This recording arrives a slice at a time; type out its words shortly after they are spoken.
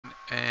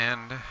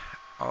And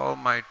all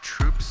my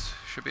troops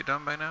should be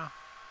done by now.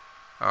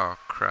 Oh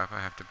crap, I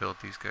have to build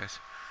these guys.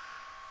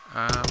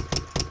 I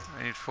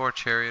need 4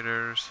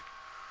 charioteers.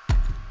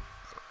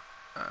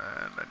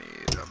 And I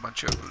need a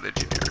bunch of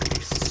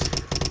legionaries.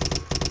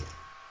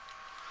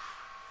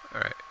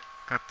 Alright,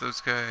 got those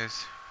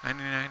guys.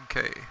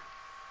 99k.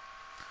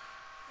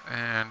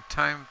 And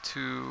time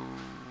to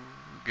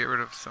get rid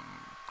of some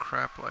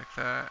crap like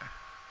that.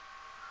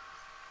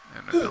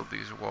 And build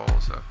these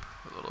walls up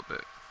a little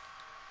bit.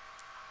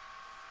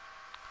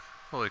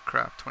 Holy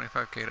crap,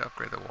 25k to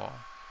upgrade the wall.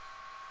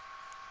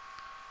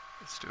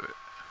 Let's do it.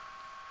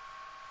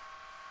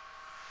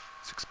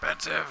 It's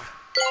expensive.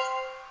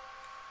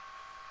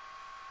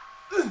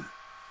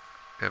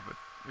 Yeah, but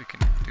we can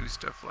do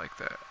stuff like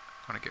that.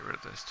 I want to get rid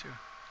of this too.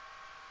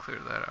 Clear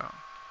that out.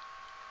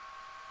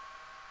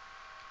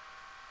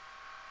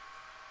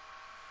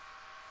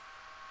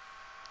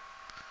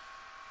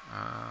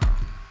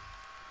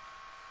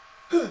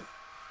 Um,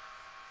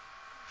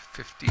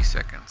 50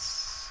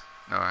 seconds.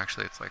 No,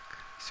 actually it's like,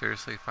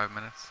 seriously, 5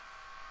 minutes?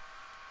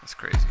 That's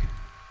crazy.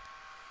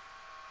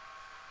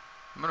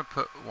 I'm gonna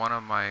put one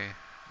of my,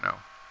 no.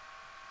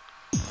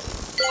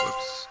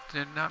 Whoops,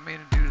 did not mean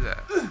to do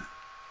that. I'm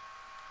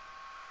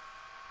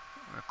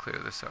gonna clear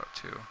this out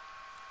too.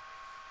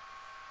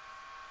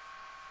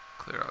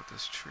 Clear out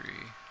this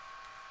tree.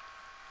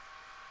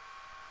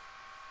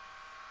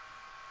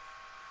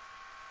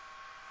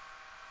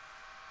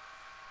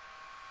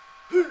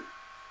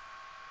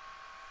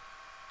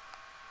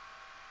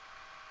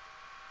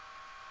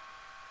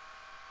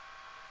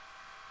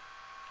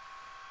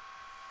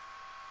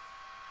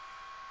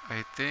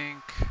 I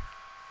think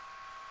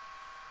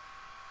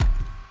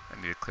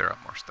I need to clear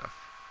out more stuff.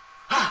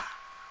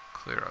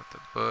 Clear out the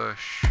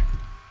bush.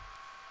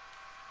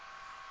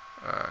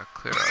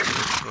 Clear out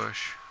this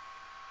bush.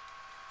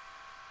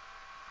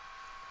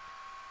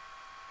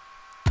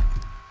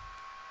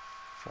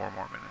 Four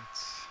more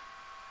minutes.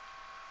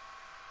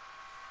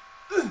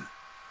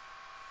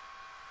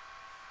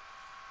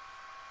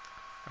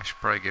 I should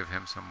probably give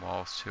him some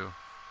walls too.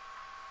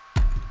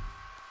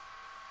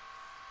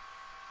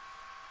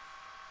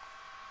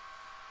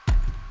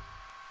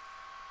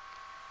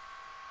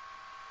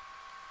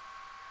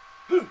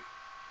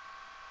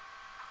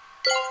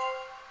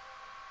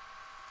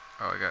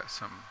 Oh, I got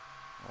some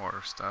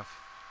more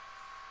stuff.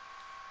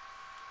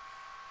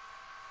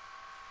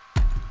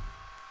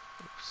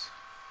 Oops.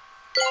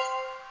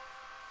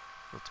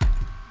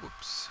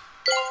 Whoops.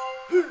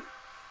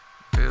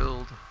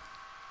 Build.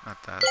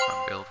 Not that, it's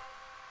not build.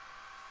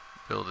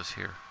 Build is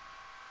here.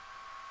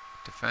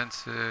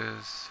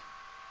 Defenses.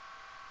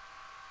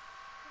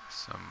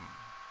 Some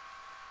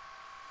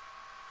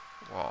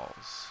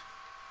walls.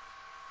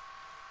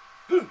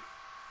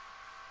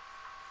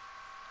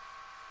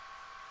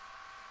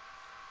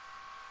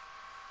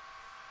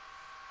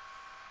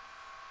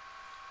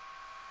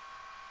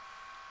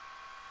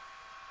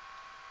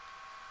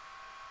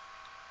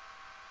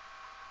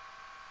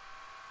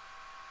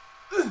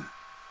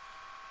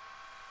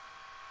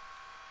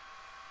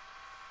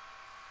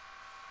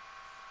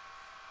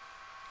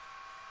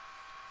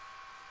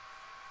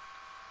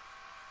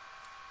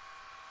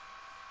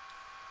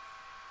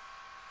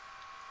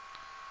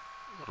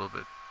 A little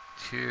bit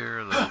here,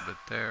 a little bit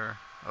there.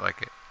 I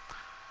like it.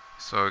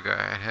 So I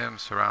got him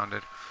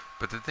surrounded.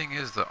 But the thing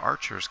is, the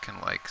archers can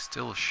like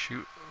still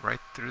shoot right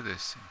through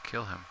this and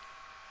kill him.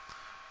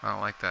 I don't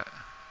like that.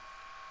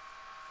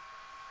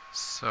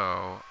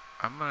 So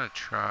I'm gonna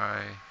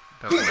try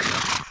doubling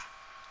up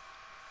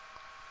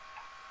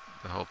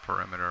the whole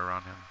perimeter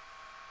around him.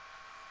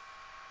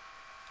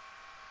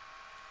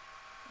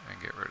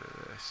 And get rid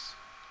of this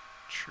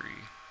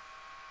tree.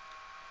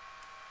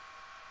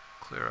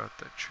 Clear out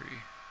that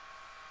tree.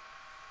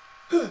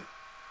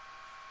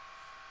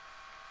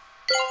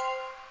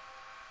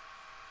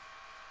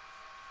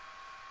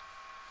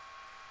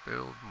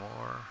 Build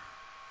more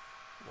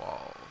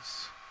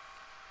walls.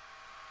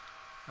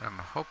 I'm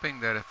hoping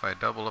that if I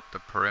double up the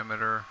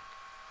perimeter,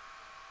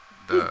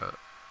 the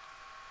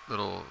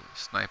little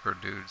sniper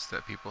dudes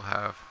that people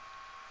have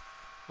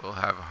will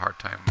have a hard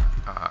time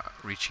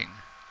reaching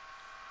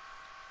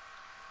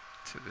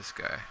to this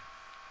guy.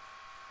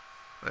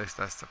 At least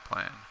that's the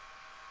plan.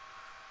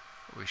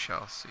 We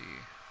shall see.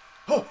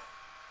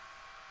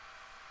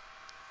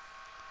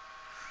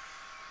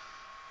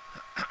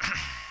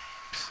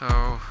 So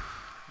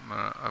I'm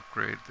gonna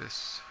upgrade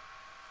this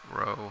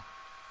row.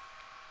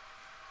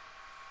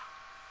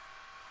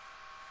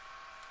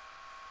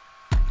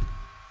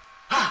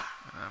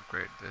 And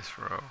upgrade this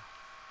row.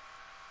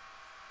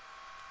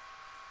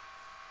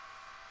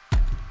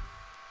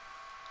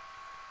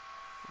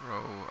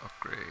 Row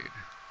upgrade.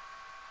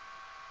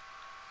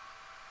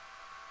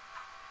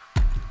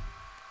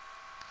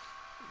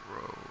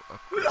 Row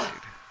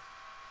upgrade.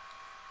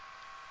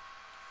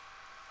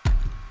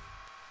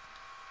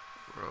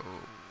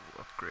 Row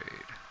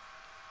upgrade.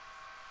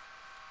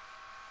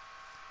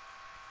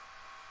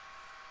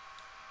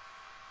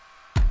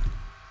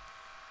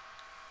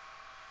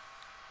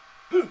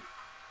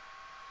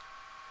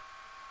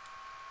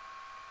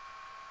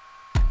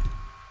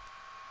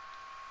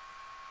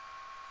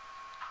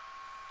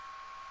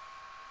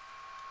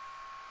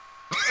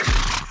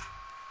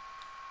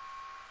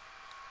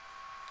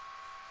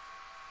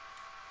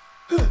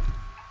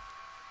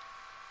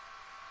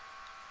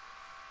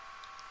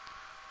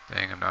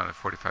 Dang, I'm down at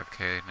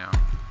 45k now.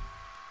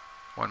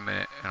 1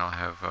 minute and I'll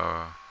have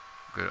a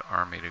good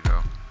army to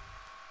go.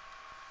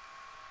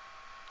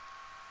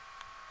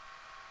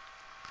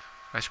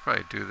 I should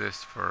probably do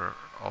this for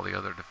all the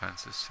other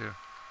defenses too.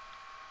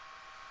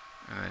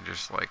 And then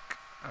just like,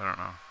 I don't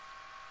know.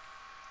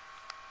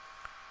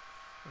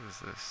 What is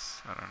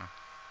this? I don't know.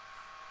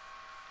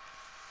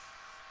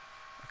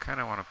 I kind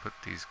of want to put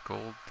these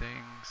gold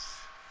things.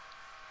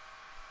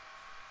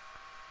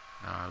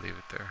 No, I'll leave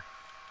it there.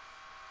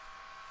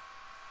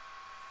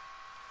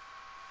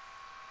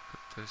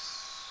 Put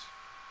this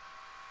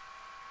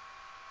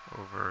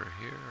over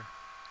here.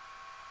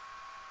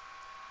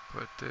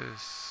 Put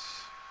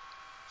this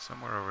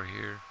somewhere over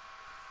here.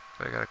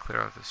 So I gotta clear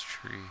out this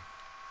tree.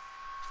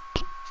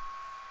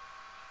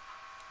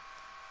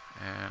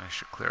 And I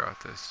should clear out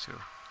this too.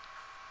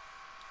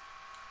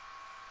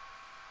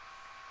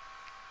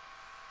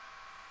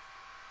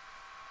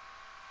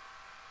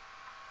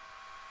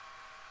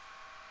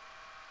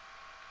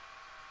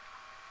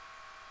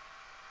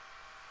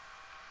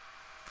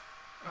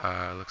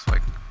 Looks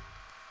like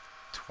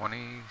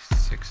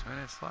 26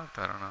 minutes left.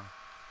 I don't know.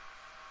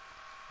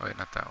 Wait,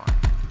 not that one.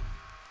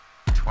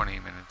 20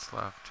 minutes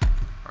left.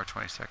 Or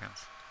 20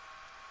 seconds.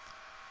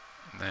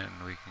 And then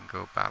we can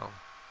go battle.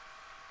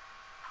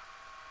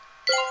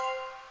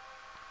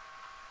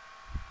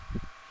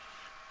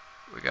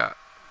 We got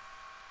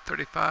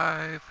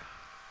 35.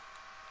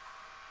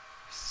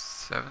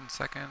 7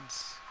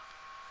 seconds.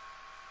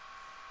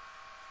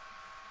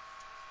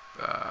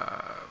 Now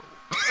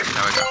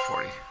I got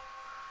 40.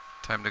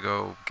 Time to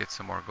go get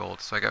some more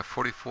gold. So I got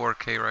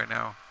 44k right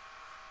now.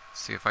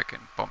 Let's see if I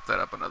can bump that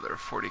up another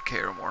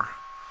 40k or more.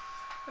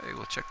 Hey,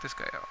 we'll check this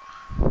guy out.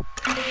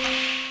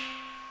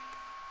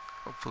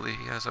 Hopefully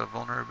he has a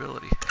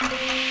vulnerability.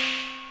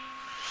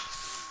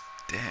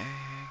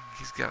 Dang,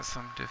 he's got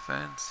some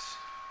defense.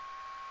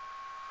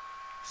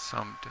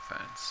 Some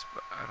defense,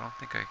 but I don't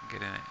think I can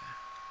get in it.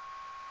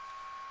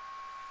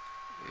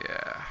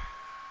 Yeah.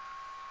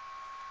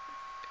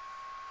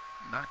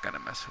 Not gonna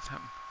mess with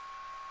him.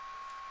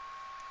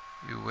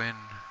 You win.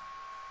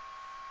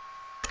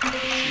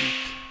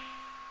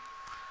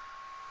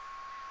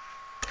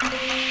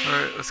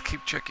 Alright, let's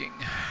keep checking.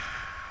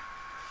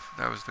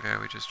 That was the guy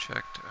we just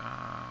checked.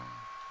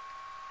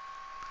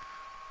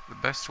 The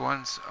best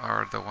ones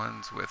are the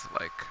ones with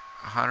like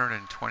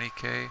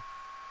 120k,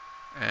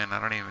 and I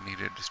don't even need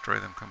to destroy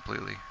them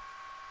completely.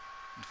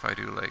 If I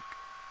do like,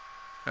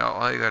 no,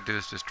 all you gotta do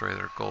is destroy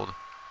their gold.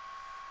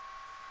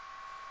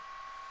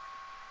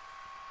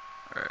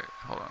 Alright,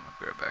 hold on, I'll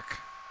be right back.